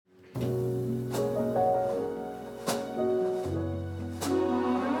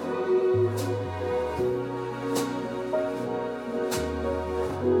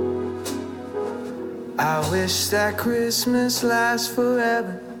wish that Christmas lasts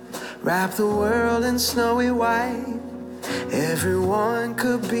forever. Wrap the world in snowy white. Everyone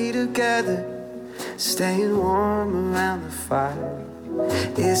could be together, staying warm around the fire.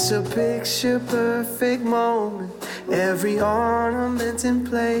 It's a picture perfect moment, every ornament in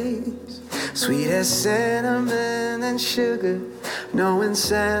place. Sweet as cinnamon and sugar, knowing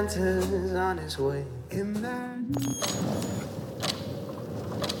Santa's on his way.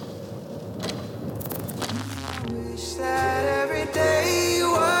 Wish that every day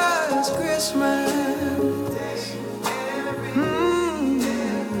was Christmas.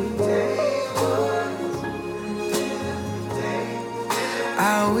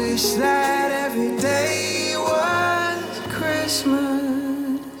 I wish that every day was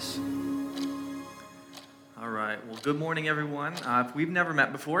Christmas. All right. Well, good morning, everyone. If we've never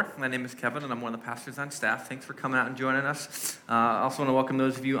met before, my name is Kevin, and I'm one of the pastors on staff. Thanks for coming out and joining us. I also want to welcome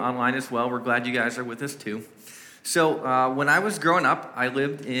those of you online as well. We're glad you guys are with us, too. So when I was growing up, I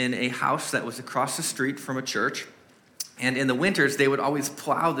lived in a house that was across the street from a church. And in the winters, they would always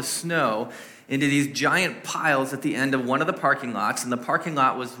plow the snow into these giant piles at the end of one of the parking lots. And the parking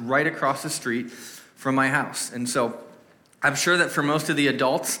lot was right across the street from my house. And so I'm sure that for most of the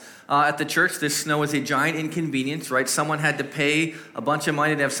adults at the church, this snow was a giant inconvenience, right? Someone had to pay a bunch of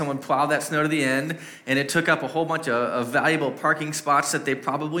money to have someone plow that snow to the end. And it took up a whole bunch of valuable parking spots that they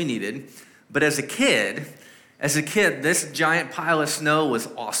probably needed. But as a kid, this giant pile of snow was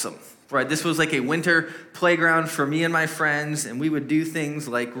awesome. Right, this was like a winter playground for me and my friends, and we would do things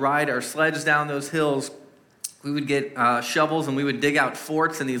like ride our sleds down those hills. We would get shovels, and we would dig out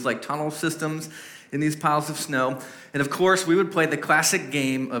forts in these like tunnel systems in these piles of snow. And of course, we would play the classic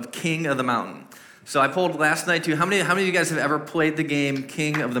game of King of the Mountain. So I polled last night too. How many of you guys have ever played the game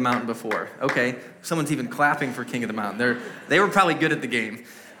King of the Mountain before? Okay, someone's even clapping for King of the Mountain. They were probably good at the game.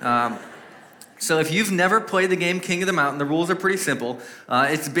 So if you've never played the game King of the Mountain, the rules are pretty simple.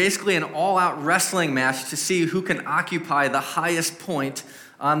 It's basically an all-out wrestling match to see who can occupy the highest point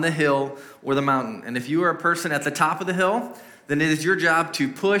on the hill or the mountain. And if you are a person at the top of the hill, then it is your job to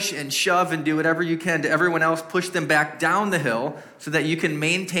push and shove and do whatever you can to everyone else, push them back down the hill so that you can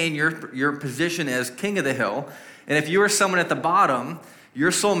maintain your position as king of the hill. And if you are someone at the bottom,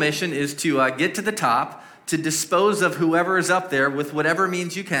 your sole mission is to get to the top, to dispose of whoever is up there with whatever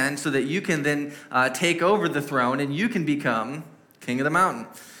means you can so that you can then take over the throne and you can become king of the mountain.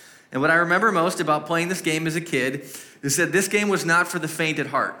 And what I remember most about playing this game as a kid is that this game was not for the faint at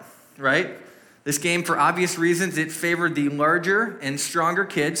heart, right? This game, for obvious reasons, it favored the larger and stronger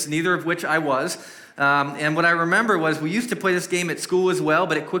kids, neither of which I was. And what I remember was we used to play this game at school as well,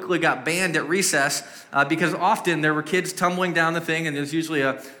 but it quickly got banned at recess because often there were kids tumbling down the thing, and there's usually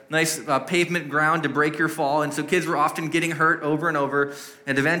a nice pavement ground to break your fall. And so kids were often getting hurt over and over,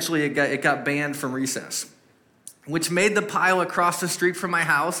 and eventually it got banned from recess, which made the pile across the street from my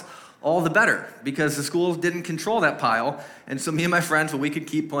house all the better because the schools didn't control that pile. And so me and my friends, we could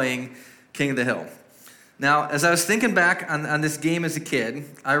keep playing King of the Hill. Now, as I was thinking back on this game as a kid,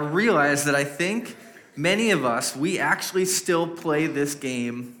 I realized that I think many of us, we actually still play this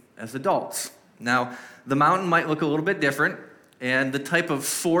game as adults. Now, the mountain might look a little bit different, and the type of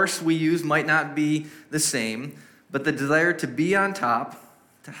force we use might not be the same, but the desire to be on top,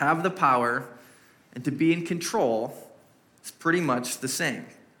 to have the power, and to be in control is pretty much the same.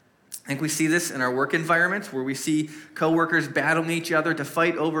 I think we see this in our work environments where we see coworkers battling each other to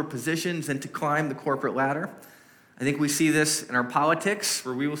fight over positions and to climb the corporate ladder. I think we see this in our politics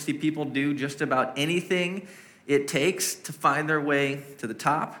where we will see people do just about anything it takes to find their way to the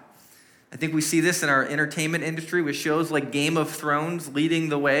top. I think we see this in our entertainment industry with shows like Game of Thrones leading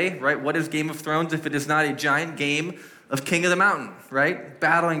the way, right? What is Game of Thrones if it is not a giant game of King of the Mountain, right?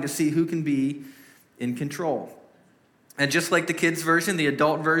 Battling to see who can be in control. And just like the kids' version, the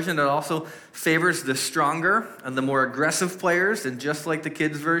adult version, it also favors the stronger and the more aggressive players. And just like the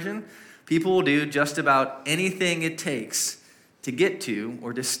kids' version, people will do just about anything it takes to get to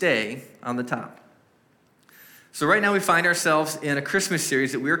or to stay on the top. So right now we find ourselves in a Christmas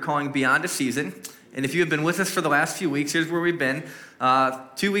series that we're calling Beyond a Season. And if you have been with us for the last few weeks, here's where we've been.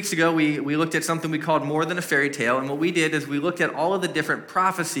 2 weeks ago, we looked at something we called More Than a Fairy Tale. And what we did is we looked at all of the different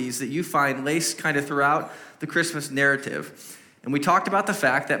prophecies that you find laced kind of throughout the Christmas narrative. And we talked about the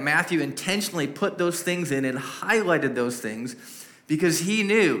fact that Matthew intentionally put those things in and highlighted those things because he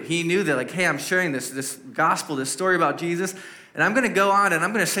knew that, like, hey, I'm sharing this gospel, this story about Jesus, and I'm going to go on and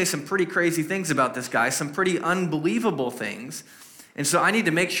I'm going to say some pretty crazy things about this guy, some pretty unbelievable things. And so I need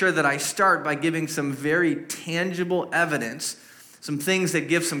to make sure that I start by giving some very tangible evidence, some things that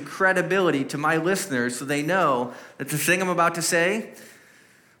give some credibility to my listeners so they know that the thing I'm about to say,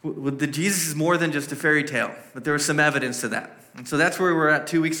 that Jesus is more than just a fairy tale, but there was some evidence to that. And so that's where we were at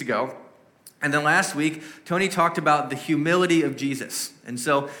 2 weeks ago. And then last week, Tony talked about the humility of Jesus. And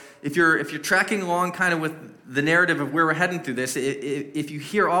so if you're tracking along kind of with the narrative of where we're heading through this, if you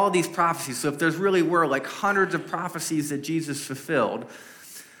hear all these prophecies, so if there's really were like hundreds of prophecies that Jesus fulfilled,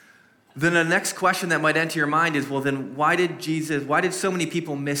 then the next question that might enter your mind is, well, then why did so many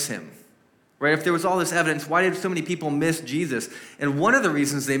people miss him? Right? If there was all this evidence, why did so many people miss Jesus? And one of the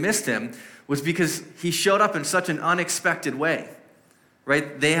reasons they missed him was because he showed up in such an unexpected way.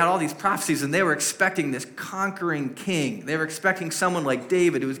 Right? They had all these prophecies, and they were expecting this conquering king. They were expecting someone like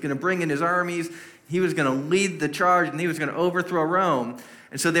David who was going to bring in his armies. He was going to lead the charge, and he was going to overthrow Rome.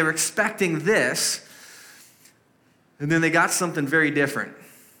 And so they were expecting this, and then they got something very different.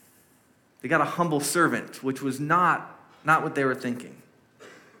 They got a humble servant, which was not what they were thinking.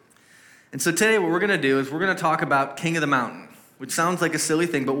 And so today what we're going to do is we're going to talk about King of the Mountain, which sounds like a silly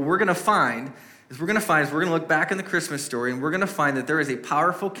thing, but what we're going to find is we're going to look back in the Christmas story, and we're going to find that there is a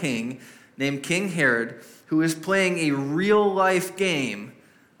powerful king named King Herod who is playing a real-life game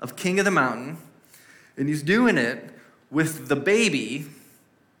of King of the Mountain, and he's doing it with the baby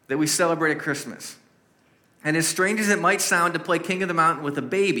that we celebrate at Christmas. And as strange as it might sound to play King of the Mountain with a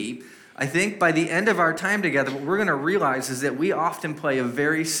baby, I think by the end of our time together, what we're going to realize is that we often play a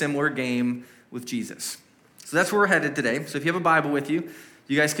very similar game with Jesus. So that's where we're headed today. So if you have a Bible with you,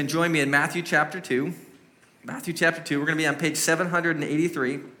 you guys can join me in Matthew chapter 2. Matthew chapter 2, we're going to be on page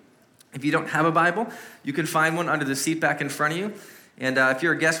 783. If you don't have a Bible, you can find one under the seat back in front of you. And if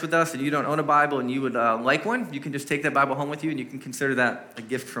you're a guest with us and you don't own a Bible and you would like one, you can just take that Bible home with you, and you can consider that a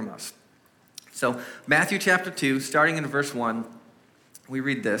gift from us. So Matthew chapter 2, starting in verse 1, we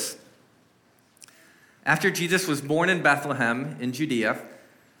read this. After Jesus was born in Bethlehem in Judea,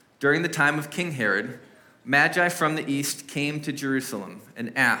 during the time of King Herod, Magi from the east came to Jerusalem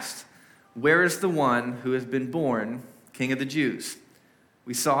and asked, "Where is the one who has been born King of the Jews?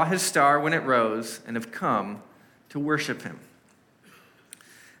 We saw his star when it rose and have come to worship him."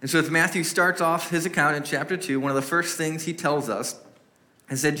 And so as Matthew starts off his account in chapter 2, one of the first things he tells us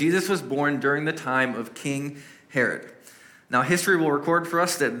is that Jesus was born during the time of King Herod. Now, history will record for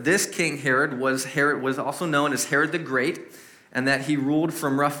us that this King Herod was also known as Herod the Great, and that he ruled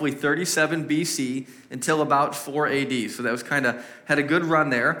from roughly 37 BC until about 4 AD. So that was had a good run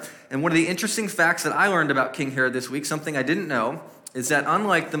there. And one of the interesting facts that I learned about King Herod this week, something I didn't know, is that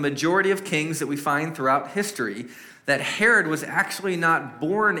unlike the majority of kings that we find throughout history, that Herod was actually not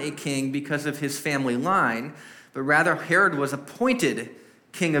born a king because of his family line, but rather Herod was appointed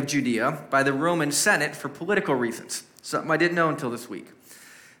king of Judea by the Roman Senate for political reasons. Something I didn't know until this week.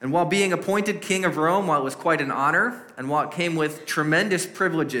 And while being appointed king of Rome, while it was quite an honor, and while it came with tremendous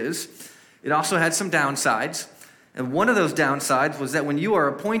privileges, it also had some downsides. And one of those downsides was that when you are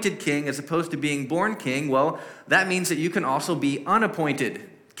appointed king as opposed to being born king, well, that means that you can also be unappointed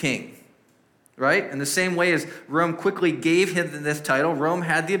king, right? In the same way as Rome quickly gave him this title, Rome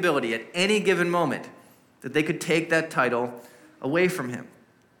had the ability at any given moment that they could take that title away from him.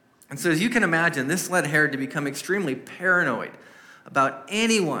 And so as you can imagine, this led Herod to become extremely paranoid about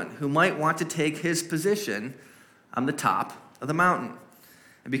anyone who might want to take his position on the top of the mountain.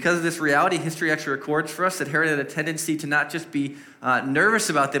 And because of this reality, history actually records for us that Herod had a tendency to not just be nervous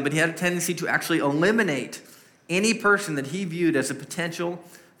about them, but he had a tendency to actually eliminate any person that he viewed as a potential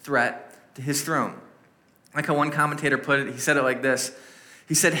threat to his throne. Like how one commentator put it, he said it like this.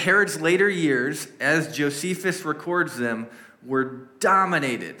 He said, Herod's later years, as Josephus records them, were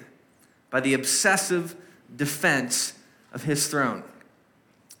dominated by the obsessive defense of his throne.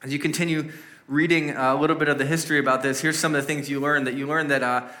 As you continue reading a little bit of the history about this, here's some of the things you learn.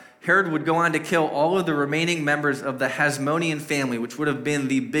 That Herod would go on to kill all of the remaining members of the Hasmonean family, which would have been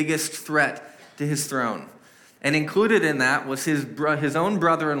the biggest threat to his throne. And included in that was his own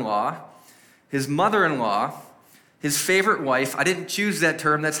brother-in-law, his mother-in-law, his favorite wife. I didn't choose that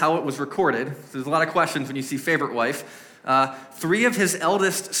term, that's how it was recorded. There's a lot of questions when you see favorite wife. 3 of his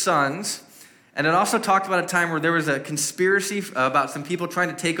eldest sons, and it also talked about a time where there was a conspiracy about some people trying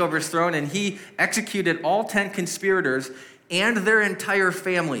to take over his throne, and he executed all 10 conspirators and their entire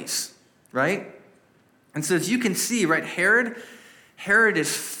families, right? And so as you can see, right, Herod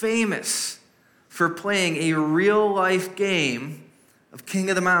is famous for playing a real-life game of King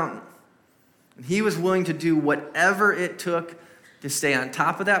of the Mountain. And he was willing to do whatever it took to stay on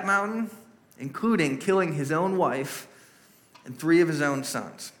top of that mountain, including killing his own wife and 3 of his own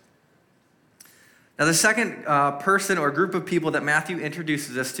sons. Now, the second person or group of people that Matthew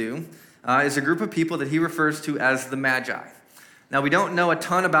introduces us to is a group of people that he refers to as the Magi. Now, we don't know a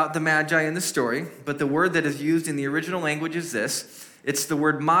ton about the Magi in the story, but the word that is used in the original language is this, It's the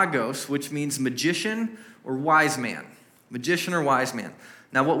word magos, which means magician or wise man. Magician or wise man.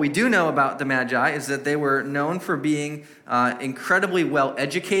 Now, what we do know about the Magi is that they were known for being incredibly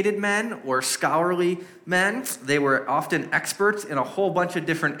well-educated men or scholarly men. They were often experts in a whole bunch of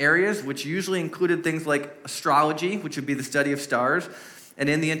different areas, which usually included things like astrology, which would be the study of stars, and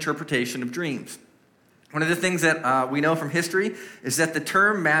in the interpretation of dreams. One of the things that we know from history is that the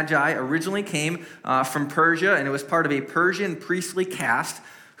term Magi originally came from Persia, and it was part of a Persian priestly caste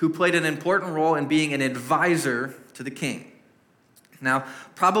who played an important role in being an advisor to the king. Now,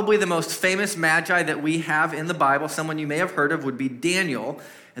 probably the most famous Magi that we have in the Bible, someone you may have heard of, would be Daniel.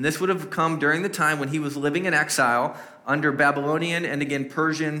 And this would have come during the time when he was living in exile under Babylonian and, again,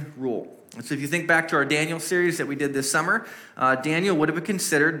 Persian rule. And so if you think back to our Daniel series that we did this summer, Daniel would have been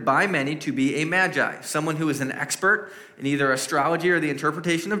considered by many to be a Magi, someone who is an expert in either astrology or the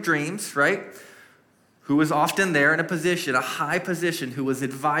interpretation of dreams, right? Who was often there in a position, a high position, who was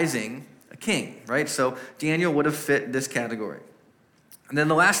advising a king, right? So Daniel would have fit this category. And then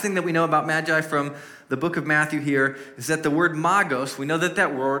the last thing that we know about Magi from the book of Matthew here is that the word magos, we know that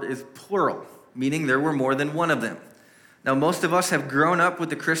that word is plural, meaning there were more than one of them. Now, most of us have grown up with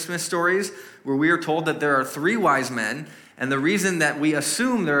the Christmas stories where we are told that there are 3 wise men, and the reason that we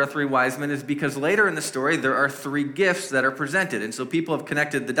assume there are 3 wise men is because later in the story there are 3 gifts that are presented. And so people have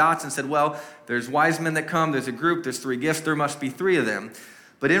connected the dots and said, well, there's wise men that come, there's a group, there's 3 gifts, there must be 3 of them.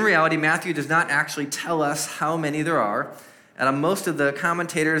 But in reality, Matthew does not actually tell us how many there are. And most of the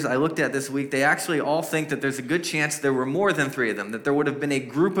commentators I looked at this week, they actually all think that there's a good chance there were more than 3 of them, that there would have been a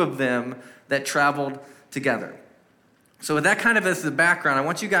group of them that traveled together. So with that kind of as the background, I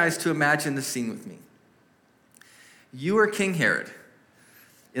want you guys to imagine the scene with me. You are King Herod.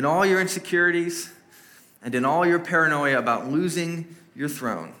 In all your insecurities and in all your paranoia about losing your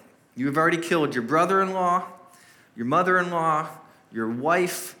throne, you have already killed your brother-in-law, your mother-in-law, your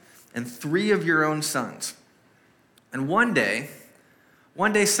wife, and 3 of your own sons. And one day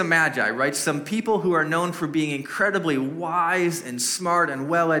some Magi, right, some people who are known for being incredibly wise and smart and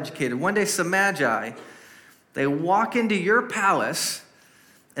well-educated, one day some Magi, they walk into your palace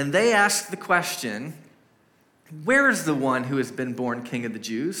and they ask the question, where is the one who has been born King of the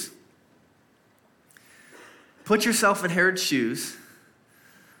Jews? Put yourself in Herod's shoes.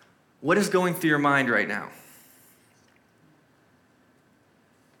 What is going through your mind right now?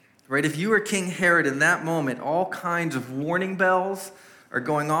 Right, if you were King Herod in that moment, all kinds of warning bells are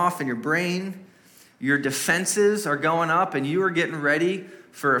going off in your brain. Your defenses are going up and you are getting ready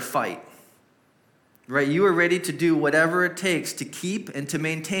for a fight. Right, you are ready to do whatever it takes to keep and to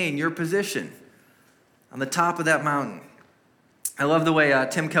maintain your position on the top of that mountain. I love the way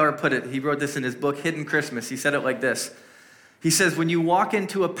Tim Keller put it. He wrote this in his book, Hidden Christmas. He said it like this. He says, when you walk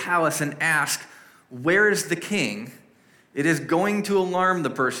into a palace and ask, where is the king? It is going to alarm the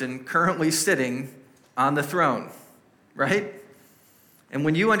person currently sitting on the throne, right? And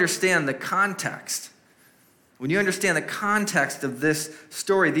when you understand the context, of this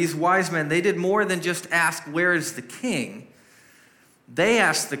story, these wise men, they did more than just ask, where is the king? They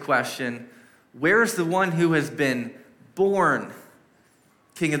asked the question, where is the one who has been born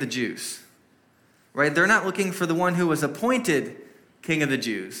King of the Jews? Right? They're not looking for the one who was appointed King of the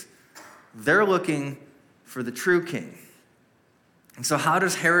Jews. They're looking for the true king. And so how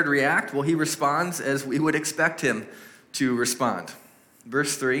does Herod react? Well, he responds as we would expect him to respond.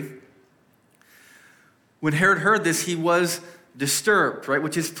 Verse 3. When Herod heard this, he was disturbed, right?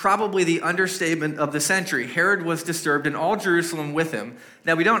 Which is probably the understatement of the century. Herod was disturbed and all Jerusalem with him.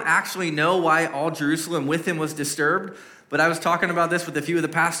 Now, we don't actually know why all Jerusalem with him was disturbed, but I was talking about this with a few of the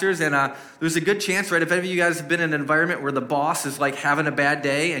pastors, and there's a good chance, right, if any of you guys have been in an environment where the boss is like having a bad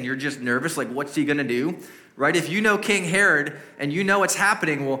day and you're just nervous, like what's he going to do? Right? If you know King Herod and you know what's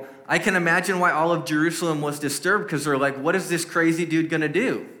happening, well, I can imagine why all of Jerusalem was disturbed because they're like, what is this crazy dude going to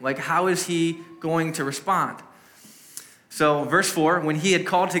do? Like, how is he going to respond? So, verse 4, when he had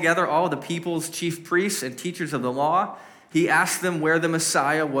called together all the people's chief priests and teachers of the law, he asked them where the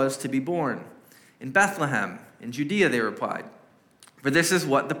Messiah was to be born. In Bethlehem, in Judea, they replied. For this is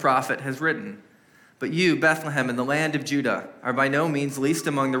what the prophet has written. But you, Bethlehem, in the land of Judah, are by no means least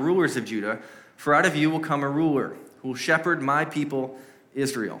among the rulers of Judah, for out of you will come a ruler who will shepherd my people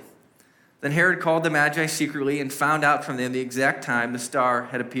Israel. Then Herod called the Magi secretly and found out from them the exact time the star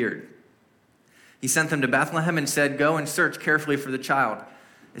had appeared. He sent them to Bethlehem and said, go and search carefully for the child.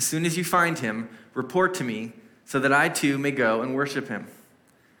 As soon as you find him, report to me so that I too may go and worship him.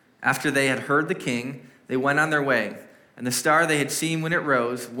 After they had heard the king, they went on their way, and the star they had seen when it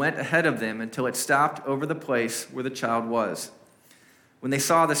rose went ahead of them until it stopped over the place where the child was. When they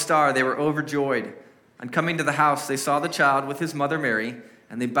saw the star, they were overjoyed. On coming to the house, they saw the child with his mother Mary,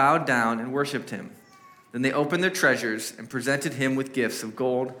 and they bowed down and worshipped him. Then they opened their treasures and presented him with gifts of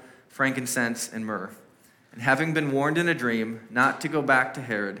gold, frankincense, and myrrh. And having been warned in a dream not to go back to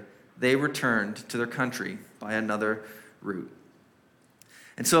Herod, they returned to their country by another route.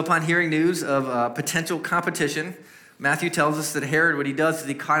 And so upon hearing news of potential competition, Matthew tells us that Herod, what he does is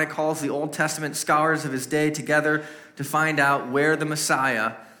he kind of calls the Old Testament scholars of his day together to find out where the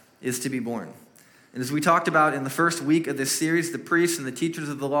Messiah is to be born. And as we talked about in the first week of this series, the priests and the teachers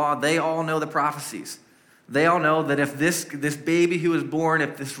of the law, they all know the prophecies. They all know that if this baby who was born,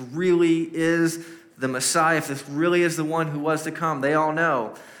 if this really is the Messiah, if this really is the one who was to come, they all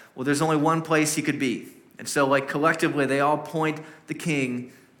know, well, there's only one place he could be. And so, collectively, they all point the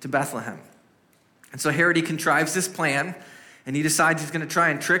king to Bethlehem. And so Herod, he contrives this plan, and he decides he's going to try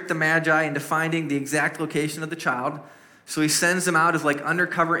and trick the Magi into finding the exact location of the child. So he sends them out as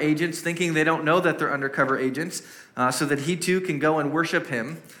undercover agents, thinking they don't know that they're undercover agents, so that he too can go and worship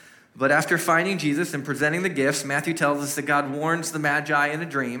him. But after finding Jesus and presenting the gifts, Matthew tells us that God warns the Magi in a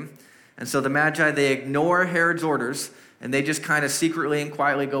dream. And so the Magi, they ignore Herod's orders, and they just kind of secretly and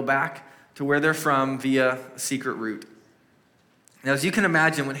quietly go back to where they're from via a secret route. Now, as you can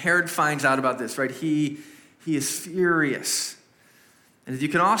imagine, when Herod finds out about this, right, he is furious. And as you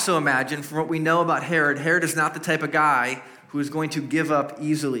can also imagine, from what we know about Herod, Herod is not the type of guy who is going to give up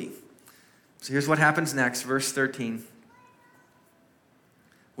easily. So here's what happens next, verse 13.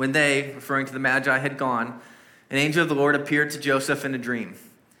 When they, referring to the Magi, had gone, an angel of the Lord appeared to Joseph in a dream.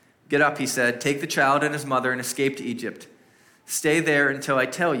 "Get up," he said, "take the child and his mother and escape to Egypt. Stay there until I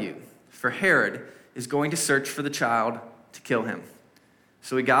tell you, for Herod is going to search for the child to kill him."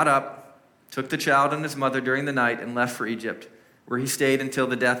 So he got up, took the child and his mother during the night, and left for Egypt, where he stayed until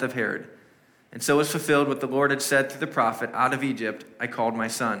the death of Herod. And so was fulfilled what the Lord had said through the prophet, "Out of Egypt I called my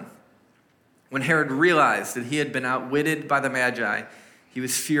son." When Herod realized that he had been outwitted by the Magi, he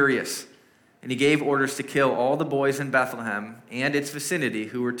was furious, and he gave orders to kill all the boys in Bethlehem and its vicinity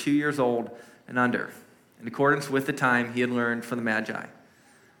who were 2 years old and under, in accordance with the time he had learned from the Magi.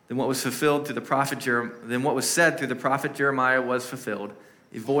 Then what was said through the prophet Jeremiah was fulfilled.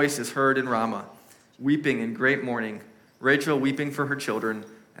 A voice is heard in Ramah, weeping in great mourning, Rachel weeping for her children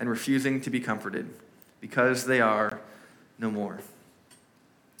and refusing to be comforted, because they are no more.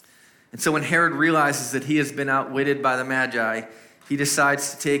 And so when Herod realizes that he has been outwitted by the Magi, he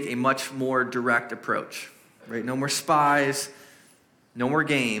decides to take a much more direct approach. Right? No more spies, no more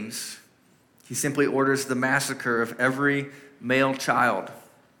games. He simply orders the massacre of every male child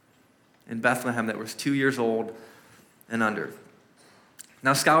in Bethlehem that was 2 years old and under.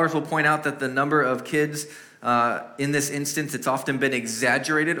 Now, scholars will point out that the number of kids in this instance, it's often been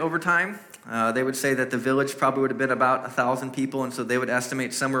exaggerated over time. They would say that the village probably would have been about 1,000 people, and so they would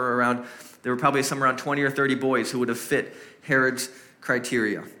estimate there were probably somewhere around 20 or 30 boys who would have fit Herod's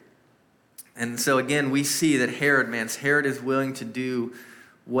criteria. And so again, we see that Herod is willing to do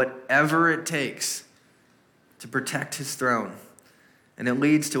whatever it takes to protect his throne. And it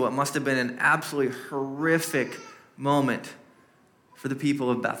leads to what must have been an absolutely horrific moment for the people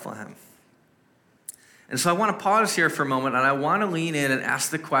of Bethlehem. And so I want to pause here for a moment, and I want to lean in and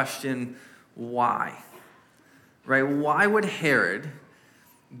ask the question, why? Right? Why would Herod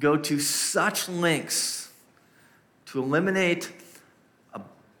go to such lengths to eliminate a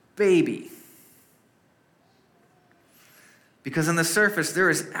baby? Because on the surface, there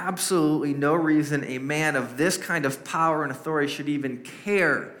is absolutely no reason a man of this kind of power and authority should even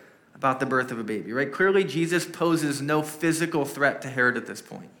care about the birth of a baby, right? Clearly, Jesus poses no physical threat to Herod at this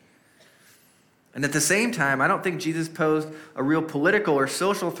point. And at the same time, I don't think Jesus posed a real political or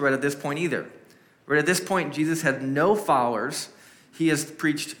social threat at this point either. Right? At this point, Jesus had no followers. He has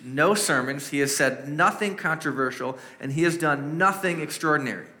preached no sermons. He has said nothing controversial, and he has done nothing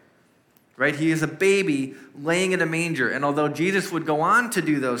extraordinary. Right? He is a baby laying in a manger. And although Jesus would go on to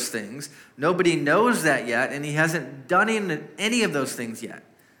do those things, nobody knows that yet, and he hasn't done any of those things yet.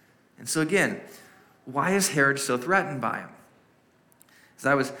 And so again, why is Herod so threatened by him? As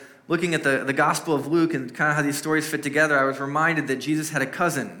I was looking at the Gospel of Luke and kind of how these stories fit together, I was reminded that Jesus had a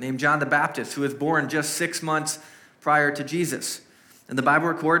cousin named John the Baptist who was born just 6 months prior to Jesus. And the Bible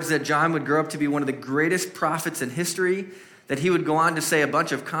records that John would grow up to be one of the greatest prophets in history, that he would go on to say a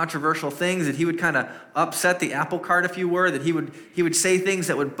bunch of controversial things, that he would kind of upset the apple cart, if you were, that he would say things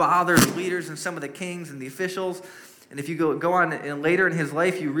that would bother the leaders and some of the kings and the officials. And if you go on and later in his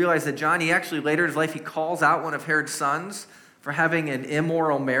life, you realize that John, later in his life, he calls out one of Herod's sons for having an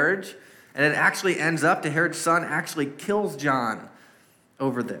immoral marriage. And it actually ends up to Herod's son actually kills John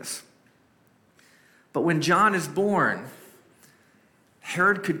over this. But when John is born,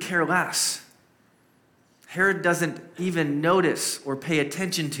 Herod could care less. Herod doesn't even notice or pay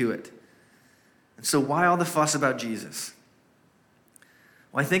attention to it. And so why all the fuss about Jesus?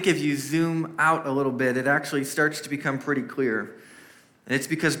 Well, I think if you zoom out a little bit, it actually starts to become pretty clear. And it's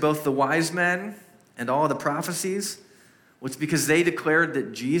because both the wise men and all of the prophecies, well, it's because they declared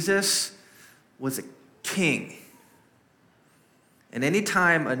that Jesus was a king. And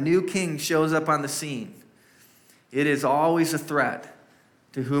anytime a new king shows up on the scene, it is always a threat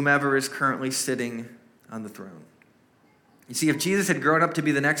to whomever is currently sitting on the throne. You see, if Jesus had grown up to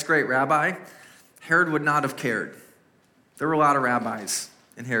be the next great rabbi, Herod would not have cared. There were a lot of rabbis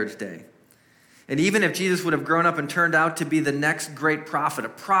in Herod's day. And even if Jesus would have grown up and turned out to be the next great prophet, a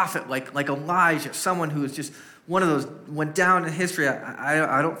prophet like Elijah, someone who was just one of those, went down in history,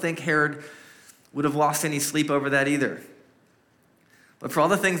 I don't think Herod would have lost any sleep over that either. But for all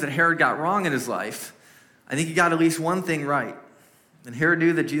the things that Herod got wrong in his life, I think he got at least one thing right. And Herod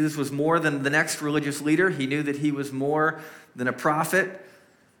knew that Jesus was more than the next religious leader. He knew that he was more than a prophet.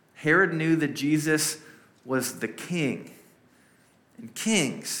 Herod knew that Jesus was the king. And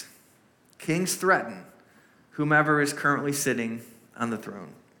kings threaten whomever is currently sitting on the throne.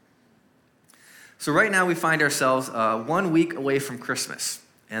 So right now we find ourselves 1 week away from Christmas.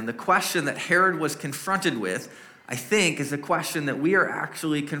 And the question that Herod was confronted with, I think, is a question that we are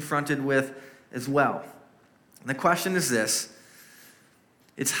actually confronted with as well. And the question is this: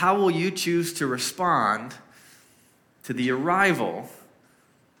 it's how will you choose to respond to the arrival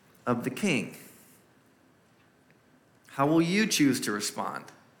of the king? How will you choose to respond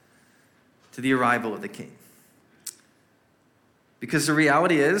to the arrival of the king? Because the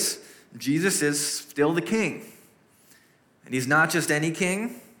reality is, Jesus is still the king. And he's not just any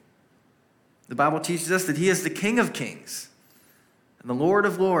king. The Bible teaches us that he is the King of Kings and the Lord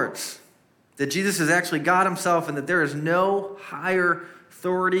of Lords. That Jesus is actually God himself, and that there is no higher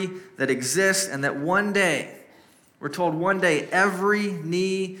authority that exists, and that one day, we're told one day, every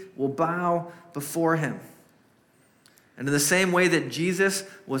knee will bow before him. And in the same way that Jesus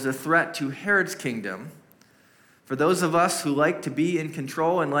was a threat to Herod's kingdom, for those of us who like to be in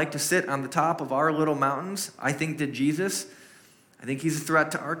control and like to sit on the top of our little mountains, I think that Jesus, he's a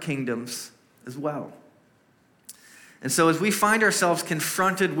threat to our kingdoms as well. And so as we find ourselves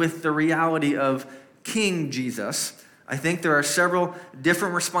confronted with the reality of King Jesus, I think there are several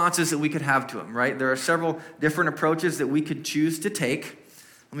different responses that we could have to him, right? There are several different approaches that we could choose to take.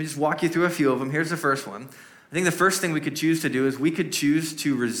 Let me just walk you through a few of them. Here's the first one. I think the first thing we could choose to do is we could choose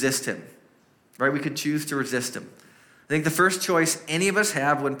to resist him, right? We could choose to resist him. I think the first choice any of us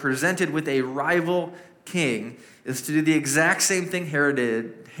have when presented with a rival king is to do the exact same thing Herod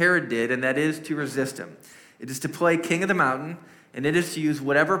did, and that is to resist him. It is to play king of the mountain, and it is to use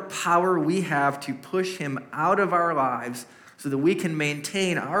whatever power we have to push him out of our lives so that we can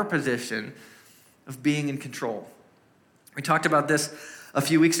maintain our position of being in control. We talked about this a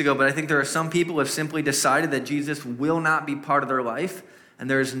few weeks ago, but I think there are some people who have simply decided that Jesus will not be part of their life, and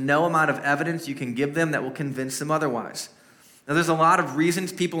there is no amount of evidence you can give them that will convince them otherwise. Now, there's a lot of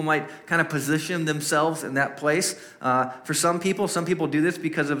reasons people might kind of position themselves in that place. For some people do this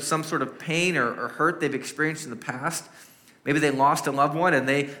because of some sort of pain or hurt they've experienced in the past. Maybe they lost a loved one and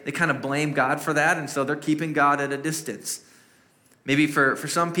they kind of blame God for that, and so they're keeping God at a distance. Maybe for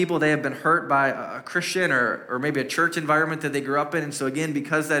some people, they have been hurt by a Christian or maybe a church environment that they grew up in, and so again,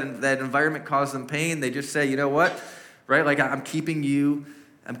 because that environment caused them pain, they just say, you know what, right? Like, I'm keeping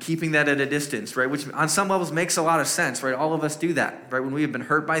that at a distance, right? Which on some levels makes a lot of sense, right? All of us do that, right? When we have been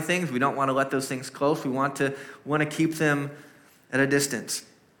hurt by things, we don't want to let those things close. We want to keep them at a distance.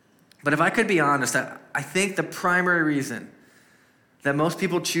 But if I could be honest, I think the primary reason that most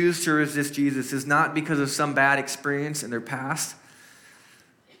people choose to resist Jesus is not because of some bad experience in their past,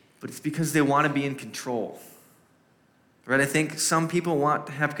 but it's because they want to be in control. Right? I think some people want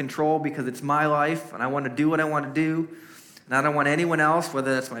to have control because it's my life and I want to do what I want to do. And I don't want anyone else,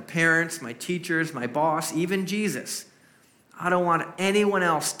 whether that's my parents, my teachers, my boss, even Jesus. I don't want anyone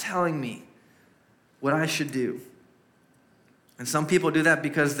else telling me what I should do. And some people do that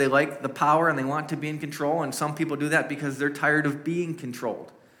because they like the power and they want to be in control. And some people do that because they're tired of being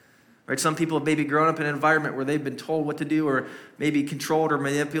controlled. Right? Some people have maybe grown up in an environment where they've been told what to do or maybe controlled or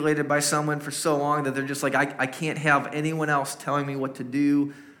manipulated by someone for so long that they're just like, I can't have anyone else telling me what to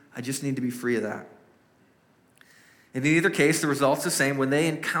do. I just need to be free of that. In either case, the result's the same. When they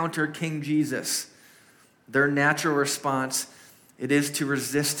encounter King Jesus, their natural response, it is to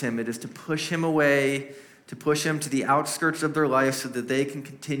resist him. It is to push him away, to push him to the outskirts of their life so that they can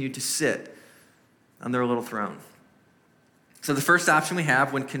continue to sit on their little throne. So the first option we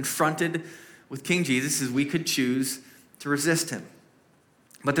have when confronted with King Jesus is we could choose to resist him.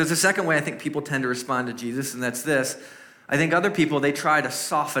 But there's a second way I think people tend to respond to Jesus, and that's this. I think other people, they try to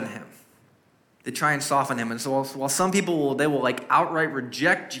soften him. They try and soften him. And so while some people will like outright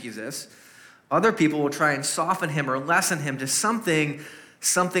reject Jesus, other people will try and soften him or lessen him to something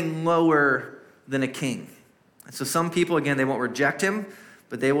lower than a king. And so some people, again, they won't reject him,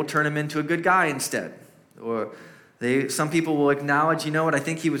 but they will turn him into a good guy instead. Or some people will acknowledge, you know what, I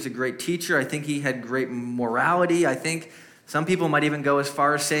think he was a great teacher. I think he had great morality. I think some people might even go as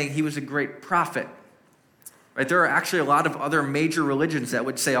far as saying he was a great prophet. Right? There are actually a lot of other major religions that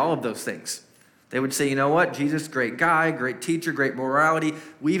would say all of those things. They would say, you know what, Jesus, great guy, great teacher, great morality.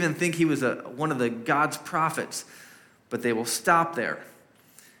 We even think he was one of the God's prophets. But they will stop there.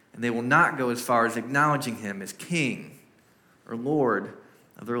 And they will not go as far as acknowledging him as king or Lord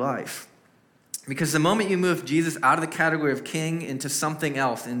of their life. Because the moment you move Jesus out of the category of king into something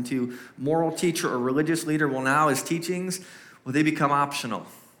else, into moral teacher or religious leader, well, now his teachings, well, they become optional.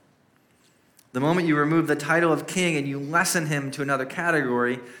 The moment you remove the title of king and you lessen him to another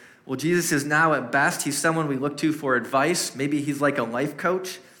category, well, Jesus is now at best, he's someone we look to for advice. Maybe he's like a life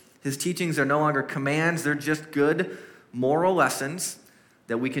coach. His teachings are no longer commands. They're just good moral lessons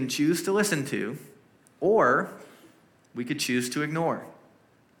that we can choose to listen to, or we could choose to ignore.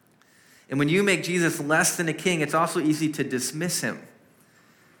 And when you make Jesus less than a king, it's also easy to dismiss him.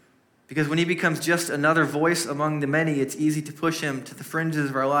 Because when he becomes just another voice among the many, it's easy to push him to the fringes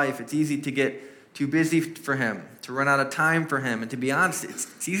of our life. It's easy to get too busy for him, to run out of time for him. And to be honest,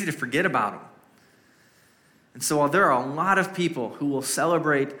 it's easy to forget about him. And so while there are a lot of people who will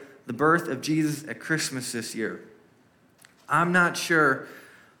celebrate the birth of Jesus at Christmas this year, I'm not sure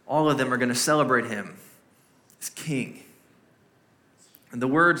all of them are going to celebrate him as king. In the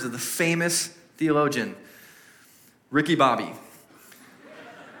words of the famous theologian, Ricky Bobby,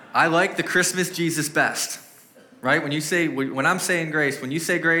 I like the Christmas Jesus best, right? When I'm saying grace, when you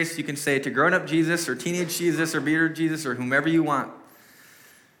say grace, you can say it to grown-up Jesus or teenage Jesus or bearded Jesus or whomever you want.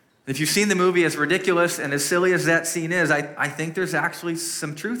 If you've seen the movie, as ridiculous and as silly as that scene is, I think there's actually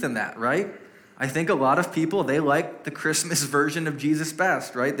some truth in that, right? I think a lot of people, they like the Christmas version of Jesus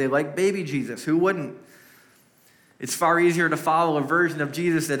best, right? They like baby Jesus. Who wouldn't? It's far easier to follow a version of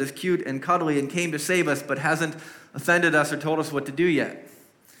Jesus that is cute and cuddly and came to save us but hasn't offended us or told us what to do yet.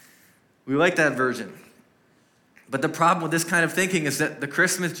 We like that version. But the problem with this kind of thinking is that the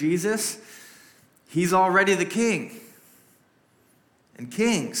Christmas Jesus, he's already the king. And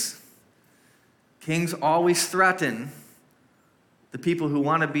kings always threaten the people who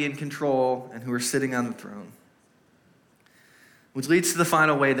want to be in control and who are sitting on the throne. Which leads to the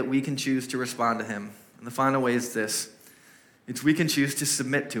final way that we can choose to respond to him. And the final way is this. It's we can choose to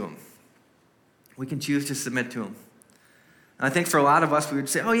submit to him. We can choose to submit to him. And I think for a lot of us, we would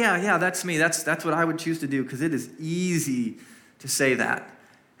say, oh yeah, that's me. That's what I would choose to do, because it is easy to say that.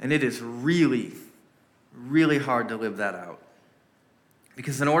 And it is really, really hard to live that out.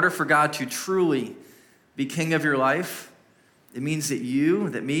 Because in order for God to truly be king of your life, it means that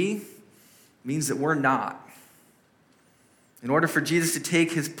means that we're not. In order for Jesus to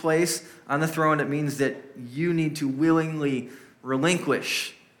take his place on the throne, it means that you need to willingly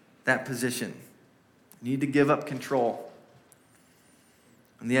relinquish that position. You need to give up control.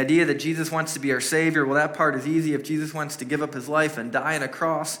 And the idea that Jesus wants to be our Savior, well, that part is easy. If Jesus wants to give up his life and die on a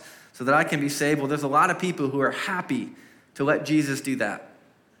cross so that I can be saved, well, there's a lot of people who are happy to let Jesus do that.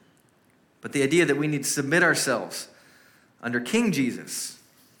 But the idea that we need to submit ourselves under King Jesus,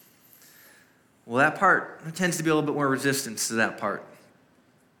 well, that part, there tends to be a little bit more resistance to that part.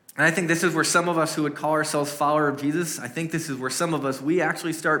 And I think this is where some of us who would call ourselves follower of Jesus, I think this is where some of us, we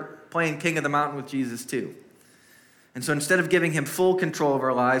actually start playing King of the Mountain with Jesus too. And so instead of giving him full control of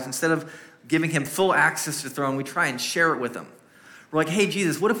our lives, instead of giving him full access to the throne, we try and share it with him. We're like, hey,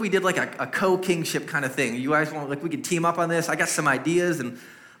 Jesus, what if we did like a co-kingship kind of thing? You guys want, like, we could team up on this? I got some ideas, and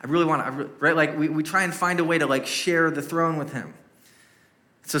I really want to, right? Like, we try and find a way to, like, share the throne with him.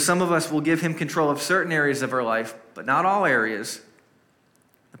 So some of us will give him control of certain areas of our life, but not all areas.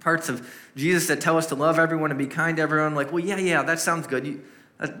 The parts of Jesus that tell us to love everyone and be kind to everyone, like, well, yeah, that sounds good.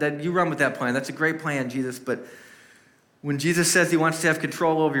 You run with that plan. That's a great plan, Jesus. But when Jesus says he wants to have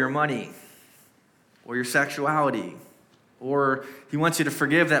control over your money or your sexuality, or he wants you to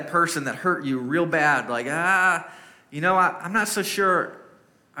forgive that person that hurt you real bad, like, I'm not so sure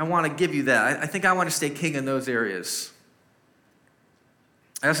I want to give you that. I think I want to stay king in those areas.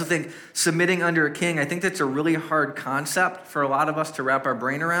 I also think submitting under a king, I think that's a really hard concept for a lot of us to wrap our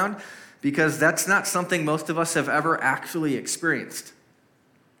brain around, because that's not something most of us have ever actually experienced.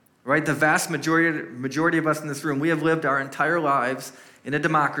 Right? The vast majority of us in this room, we have lived our entire lives in a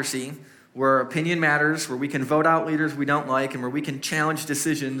democracy where opinion matters, where we can vote out leaders we don't like, and where we can challenge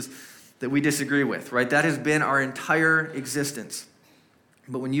decisions that we disagree with, right? That has been our entire existence.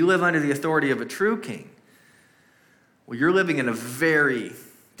 But when you live under the authority of a true king, well, you're living in a very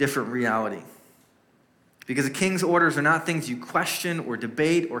different reality. Because a king's orders are not things you question or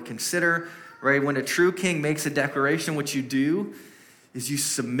debate or consider, right? When a true king makes a declaration, what you do is you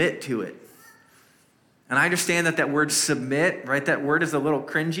submit to it. And I understand that word submit, right? That word is a little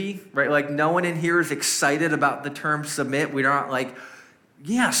cringy, right? Like no one in here is excited about the term submit. We're not like,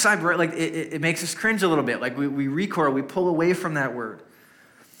 yeah, cyber, right? Like it makes us cringe a little bit. Like we recoil, we pull away from that word.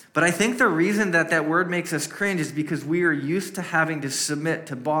 But I think the reason that word makes us cringe is because we are used to having to submit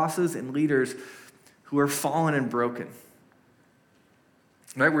to bosses and leaders who are fallen and broken.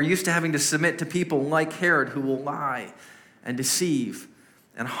 Right? We're used to having to submit to people like Herod who will lie and deceive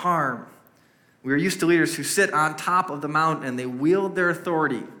and harm. We are used to leaders who sit on top of the mountain and they wield their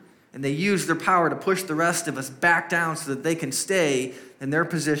authority and they use their power to push the rest of us back down so that they can stay in their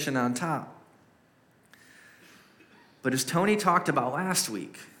position on top. But as Tony talked about last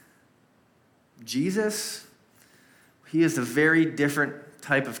week, Jesus, he is a very different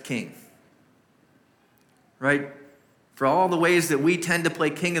type of king. Right? For all the ways that we tend to play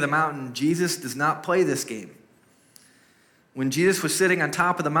king of the mountain, Jesus does not play this game. When Jesus was sitting on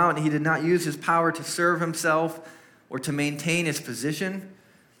top of the mountain, he did not use his power to serve himself or to maintain his position.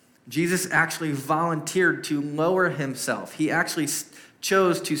 Jesus actually volunteered to lower himself. He actually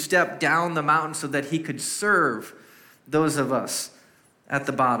chose to step down the mountain so that he could serve those of us at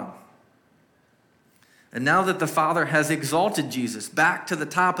the bottom. And now that the Father has exalted Jesus back to the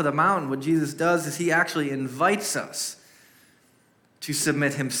top of the mountain, what Jesus does is he actually invites us to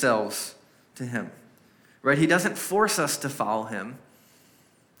submit himself to him. Right? He doesn't force us to follow him.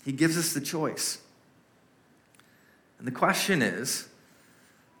 He gives us the choice. And the question is,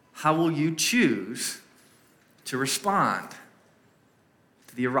 how will you choose to respond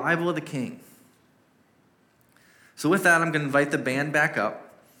to the arrival of the King? So with that, I'm going to invite the band back up.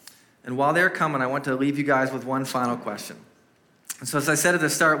 And while they're coming, I want to leave you guys with one final question. And so as I said at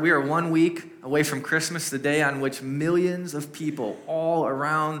the start, we are 1 week away from Christmas, the day on which millions of people all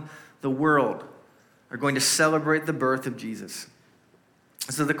around the world are going to celebrate the birth of Jesus.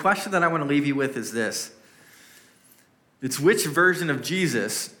 So the question that I want to leave you with is this. It's which version of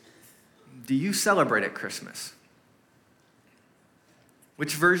Jesus do you celebrate at Christmas?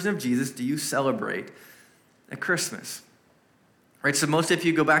 Which version of Jesus do you celebrate at Christmas? Right, so most of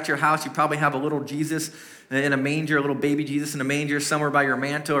you go back to your house, you probably have a little Jesus in a manger, a little baby Jesus in a manger somewhere by your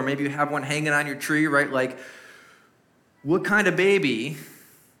mantle, or maybe you have one hanging on your tree, right? Like, what kind of baby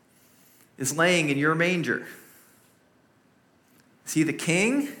is laying in your manger? Is he the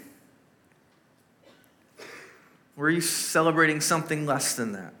king? Or are you celebrating something less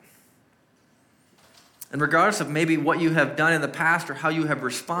than that? And regardless of maybe what you have done in the past or how you have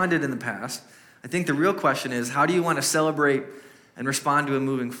responded in the past, I think the real question is, how do you want to celebrate and respond to him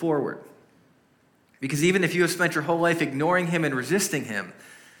moving forward? Because even if you have spent your whole life ignoring him and resisting him,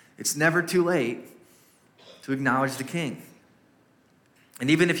 it's never too late to acknowledge the king. And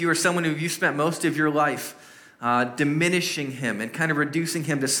even if you are someone who you spent most of your life diminishing him and kind of reducing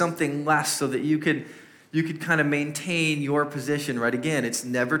him to something less so that you could kind of maintain your position, right? Again, it's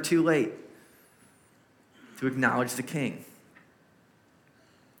never too late to acknowledge the king.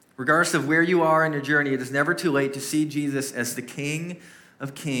 Regardless of where you are in your journey, it is never too late to see Jesus as the King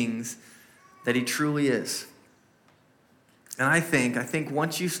of Kings that he truly is. And I think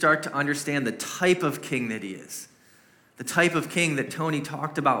once you start to understand the type of king that he is, the type of king that Tony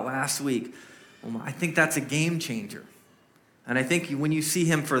talked about last week, well, I think that's a game changer. And I think when you see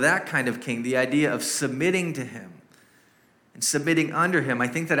him for that kind of king, the idea of submitting to him and submitting under him, I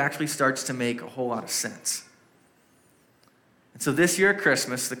think that actually starts to make a whole lot of sense. And so this year at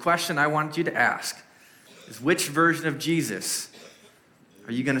Christmas, the question I want you to ask is, which version of Jesus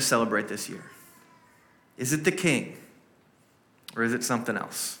are you going to celebrate this year? Is it the king, or is it something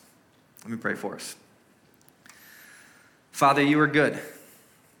else? Let me pray for us. Father, you are good,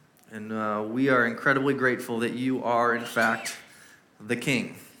 and we are incredibly grateful that you are, in fact, the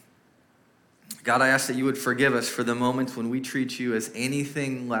king. God, I ask that you would forgive us for the moments when we treat you as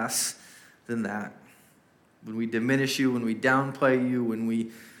anything less than that. When we diminish you, when we downplay you, when we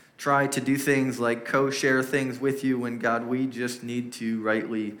try to do things like co-share things with you, when, God, we just need to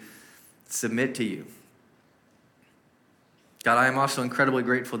rightly submit to you. God, I am also incredibly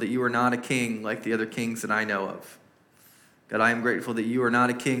grateful that you are not a king like the other kings that I know of. God, I am grateful that you are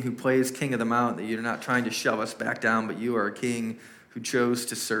not a king who plays king of the mountain, that you're not trying to shove us back down, but you are a king who chose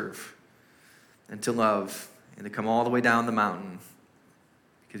to serve and to love and to come all the way down the mountain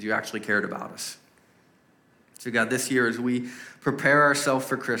because you actually cared about us. So God, this year as we prepare ourselves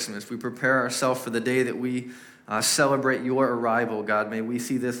for Christmas, we prepare ourselves for the day that we celebrate your arrival, God, may we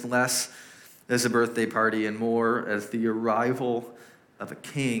see this less as a birthday party and more as the arrival of a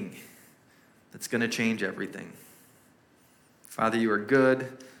king that's going to change everything. Father, you are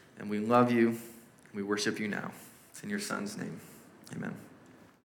good, and we love you, and we worship you now. It's in your Son's name. Amen.